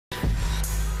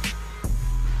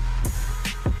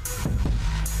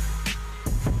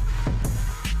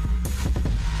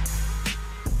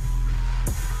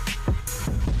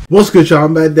What's good, y'all?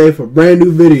 I'm back today for a brand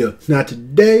new video. Now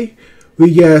today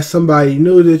we got somebody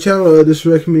new to the channel. This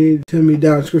recommended to me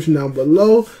down in the description down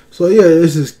below. So yeah,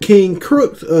 this is King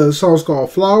Crook. The song's called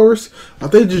Flowers. I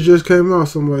think this just came out,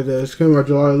 something like that. It came out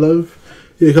July 11th.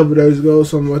 Yeah, a couple days ago,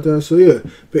 something like that. So yeah.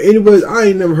 But anyways, I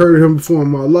ain't never heard of him before in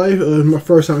my life. It's my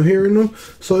first time hearing him.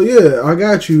 So yeah, I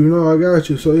got you. I got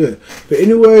you. So yeah. But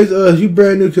anyways, you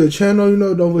brand new to the channel,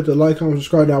 don't forget to like, comment,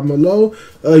 subscribe down below.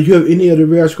 You have any other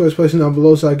reaction questions, place down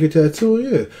below so I get that too.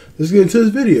 Yeah. Let's get into this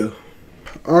video.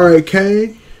 Alright,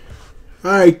 Kang.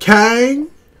 Alright, Kang.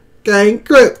 Kang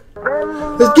Crook.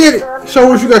 Let's get it. Show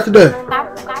what you got today.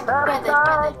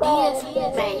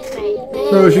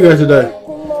 Show what you got today.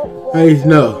 I need to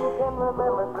know.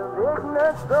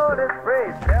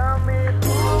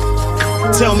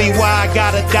 Tell me why I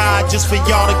gotta die just for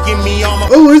y'all to give me all my.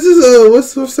 Oh, is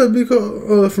this what's that be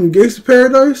called? From Gangsta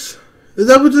Paradise? Is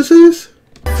that what this is?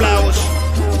 Flowers.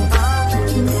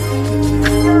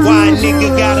 Why a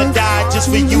nigga gotta die just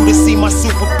for you to see my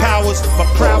superpowers, my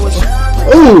prowess?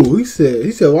 Oh, he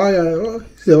said why I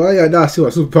gotta die to see my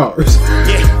superpowers?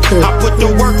 Yeah, I put the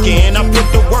work in, I put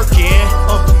the work in.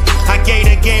 I gave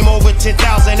the game over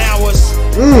 10,000 hours.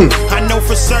 I know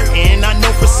for certain,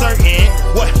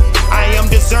 what I am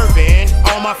deserving,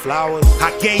 all my flowers.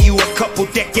 I gave you a couple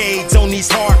decades on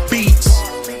these heartbeats,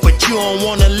 but you don't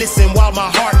wanna listen while my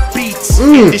heart beats.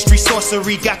 Industry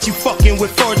sorcery got you fucking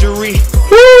with forgery.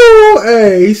 Woo!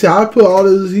 Hey, he said I put all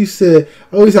this. He said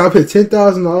I put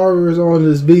 10,000 hours on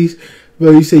this beast.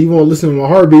 But he said you won't listen to my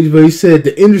heartbeats. But he said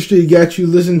the industry got you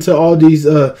listening to all these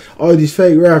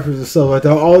fake rappers and stuff like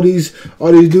that. All these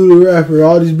doodle rappers,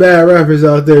 all these bad rappers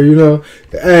out there. Hey,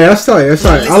 that's tight. That's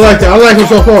tight. I like that. I like him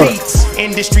so far.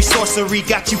 Industry sorcery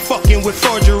got you fucking with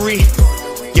forgery.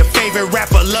 Your favorite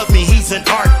rapper love me. He's an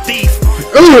art thief.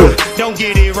 Don't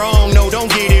get it wrong. No,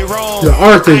 don't get it wrong. The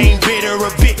art thief. I ain't bitter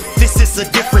a bit. This is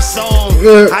a different song.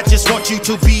 I just want you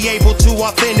to be able to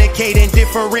authenticate and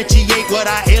differentiate what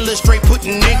I illustrate,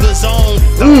 putting niggas on.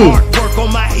 The artwork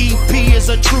on my EP is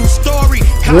a true story.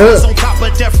 Cops on top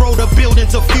of death row, the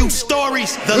building's a few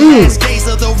stories. The last days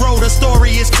of the road, the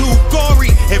story is too gory.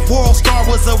 If World Star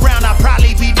was around, I'd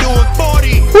probably be doing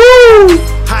 40.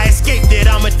 I escaped it,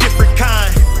 I'm a different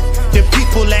kind. The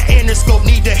people at Interscope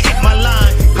need to hit my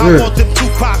line. I want them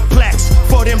Tupac plaques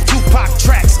for them Tupac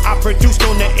tracks I produced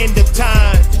on the end of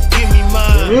time. Give me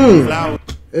mine.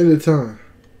 End of time.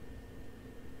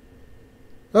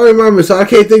 That remind me, so I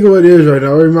can't think of what it is right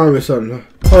now. It remind me of something.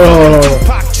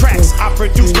 Tupac tracks I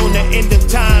produced on the end of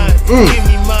time. Give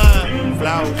me mine.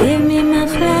 Flowers. Give me my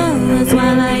flowers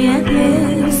while I yet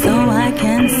live, so I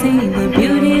can see the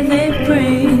beauty they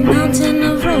bring. Mountain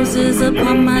of roses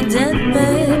upon my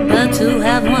deathbed, but to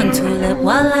have one tulip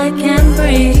while I can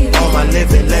breathe. All my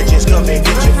living legends, come and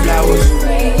get your flowers.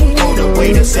 Hold up,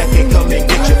 wait a second, come and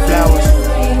get your flowers.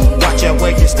 Watch out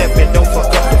where you're stepping, don't fuck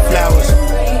up the flowers.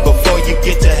 Before you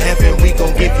get to heaven, we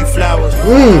gon' give you flowers.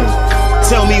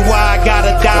 Tell me why I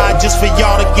gotta die just for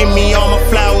y'all to give me all my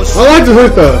flowers. I like the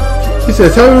hook though. He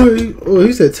said, tell me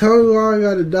why I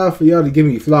gotta die for y'all to give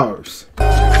me flowers.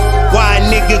 Why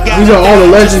a nigga gotta these are all the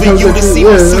legends for you to see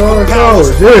my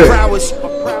superpowers.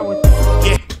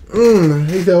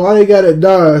 He said, why they gotta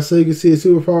die so you can see his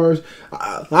superpowers?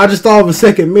 I just thought of a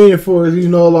second meaning for it,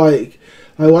 like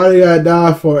why they gotta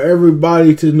die for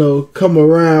everybody to come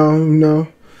around, and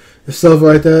stuff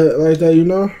like that,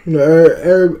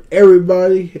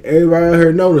 everybody out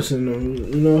here noticing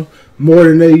them, more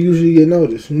than they usually get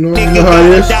noticed, You know how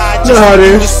it is. You know how it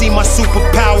is. See my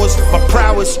superpowers, my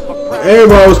prowess.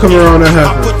 Everybody was coming around that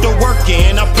happened. I put the work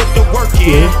in, I put the work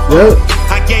in.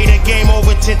 I gave the game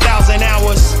over 10,000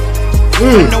 hours.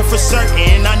 I know for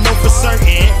certain,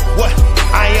 what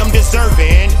I am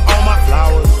deserving, all my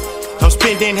flowers. I'm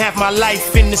spending half my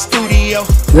life in the studio.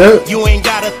 You ain't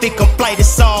gotta think I'm flight,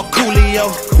 it's all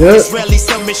coolio. It's really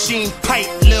some machine pipe,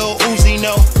 Lil Uzi,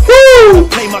 no. I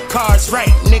play my cards right,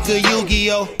 nigga,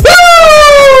 Yu-Gi-Oh.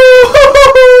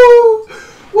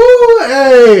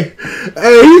 Hey,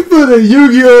 he put a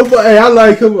Yu-Gi-Oh bar. Hey, I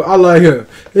like him.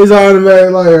 He's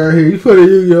automatic like right here. He put a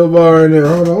Yu-Gi-Oh bar in there.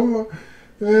 Hold on.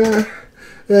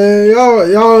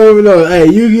 Y'all don't even know. Hey,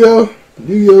 Yu-Gi-Oh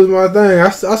is my thing. I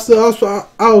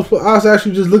was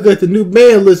actually just looking at the new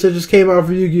band list that just came out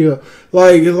for Yu-Gi-Oh.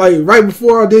 Like right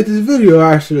before I did this video,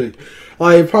 actually.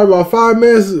 Like probably about 5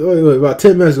 minutes, about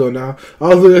 10 minutes ago now. I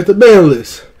was looking at the band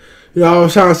list. I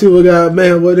was trying to see what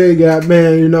they got,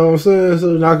 man. You know what I'm saying?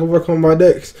 So I can work on my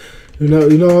decks. You know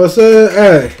what I'm saying?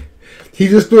 Hey, he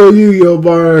just threw a Yu-Gi-Oh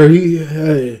bar.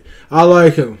 Hey, I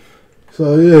like him.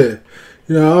 So yeah.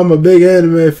 You know, I'm a big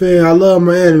anime fan. I love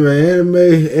my anime.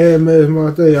 Anime is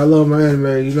my thing. I love my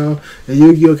anime. You know, and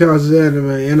Yu-Gi-Oh counts as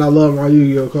anime, and I love my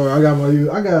Yu-Gi-Oh card.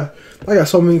 I got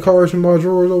so many cards in my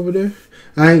drawers over there.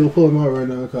 I ain't gonna pull them out right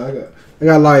now because I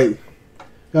got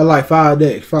like 5,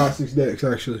 6 decks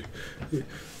actually.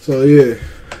 So yeah.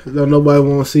 Don't nobody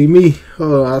want to see me.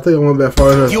 Hold on, I think I went back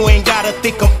far enough. You ain't gotta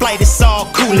think of flight, it's all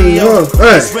coolio.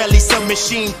 Hey. It's really some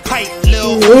machine pipe,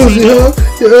 Lil Uzi, huh?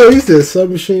 Yeah, he said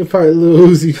submachine pipe, Lil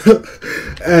Uzi.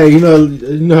 Hey, you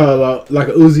know how like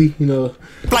a Uzi, you know,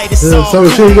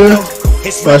 submachine gun,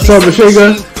 submachine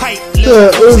gun.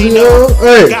 Uzi,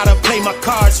 hey, gotta play my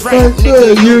cards right,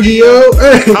 Yu-Gi-Oh.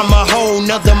 Hey. I'm a whole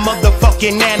nother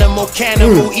motherfucking animal,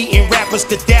 cannibal, eating rappers,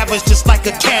 cadavers just like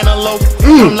a cantaloupe.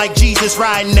 I'm like Jesus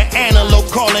riding the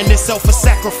antelope, calling himself a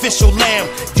sacrificial lamb.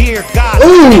 Dear God,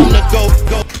 I'm the go.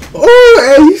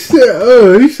 Oh, and he said,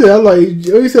 what he said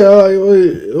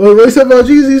about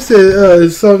Jesus? He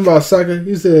said something about sacrifice.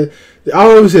 He said, I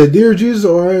don't know if he said dear Jesus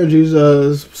or I am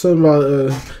Jesus, something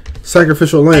about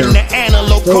sacrificial lamb.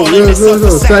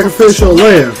 Sacrificial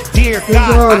lamb. Dear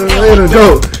God, I am a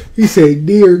goat. He said,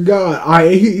 dear God,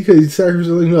 because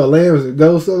sacrificial, you know, lamb is a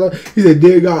goat. So he said,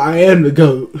 dear God, I am the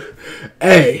goat.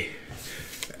 Hey,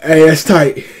 that's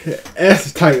tight. That's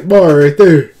a tight bar right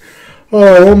there.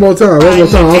 Oh, one more time. I'm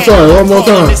sorry. One more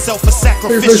time.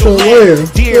 Sacrificial lamb.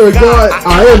 Dear God,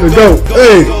 I am the goat.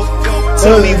 Hey.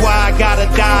 Tell me why I gotta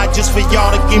die just for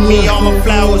y'all to give me all my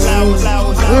flowers.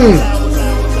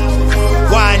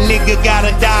 Why a nigga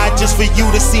gotta die just for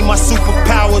you to see my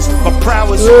superpowers, my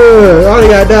prowess? Why they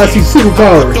gotta die to see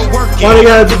superpowers? Why they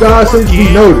gotta die so you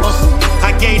be noticed?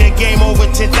 I gave the game over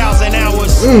 10,000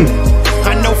 hours.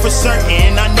 I know for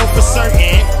certain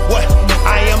what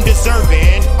I am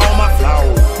deserving. All my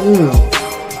flowers.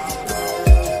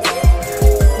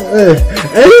 Hey,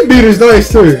 this beat is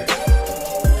nice too.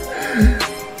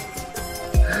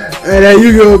 Hey, that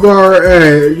Yu-Gi-Oh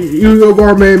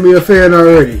bar made me a fan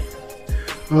already.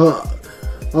 I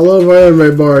love my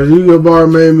anime bars. Yu-Gi-Oh bar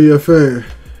made me a fan.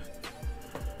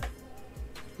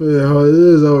 Yeah, it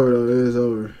is over though. It is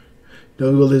over.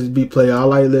 Don't go let the beat play out. I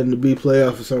like letting the beat play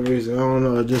out for some reason. I don't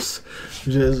know. Just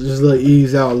let it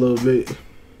ease out a little bit.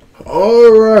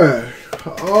 Alright.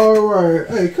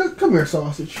 Hey, come here,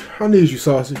 sausage. I need you,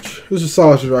 sausage. This is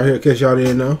sausage right here, in case y'all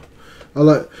didn't know.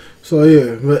 So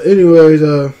yeah. But anyways,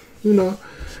 you know.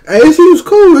 Hey, he was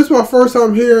cool. It's my first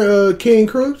time hearing King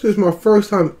Crooks. It's my first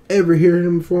time ever hearing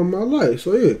him before in my life.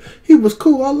 So yeah, he was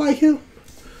cool. I like him.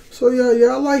 So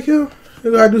yeah, I like him. I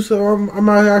gotta do some. I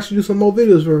might actually do some more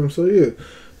videos for him. So yeah.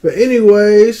 But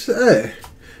anyways, hey,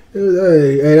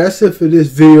 that's it for this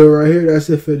video right here. That's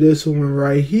it for this one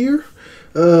right here.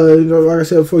 You know, like I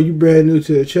said before, you brand new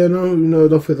to the channel, you know,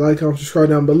 don't forget to like, comment, subscribe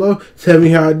down below. Tell me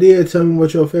how I did. Tell me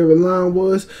what your favorite line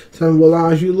was. Tell me what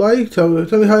lines you like. Tell me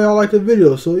how y'all like the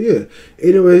video. So yeah.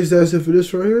 Anyways, that's it for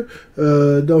this right here.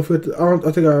 Don't forget to,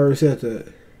 I think I already said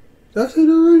that. That's it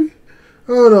already?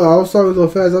 I don't know. I was talking so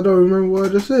fast I don't remember what I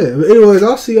just said. But anyways,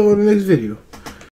 I'll see you on the next video.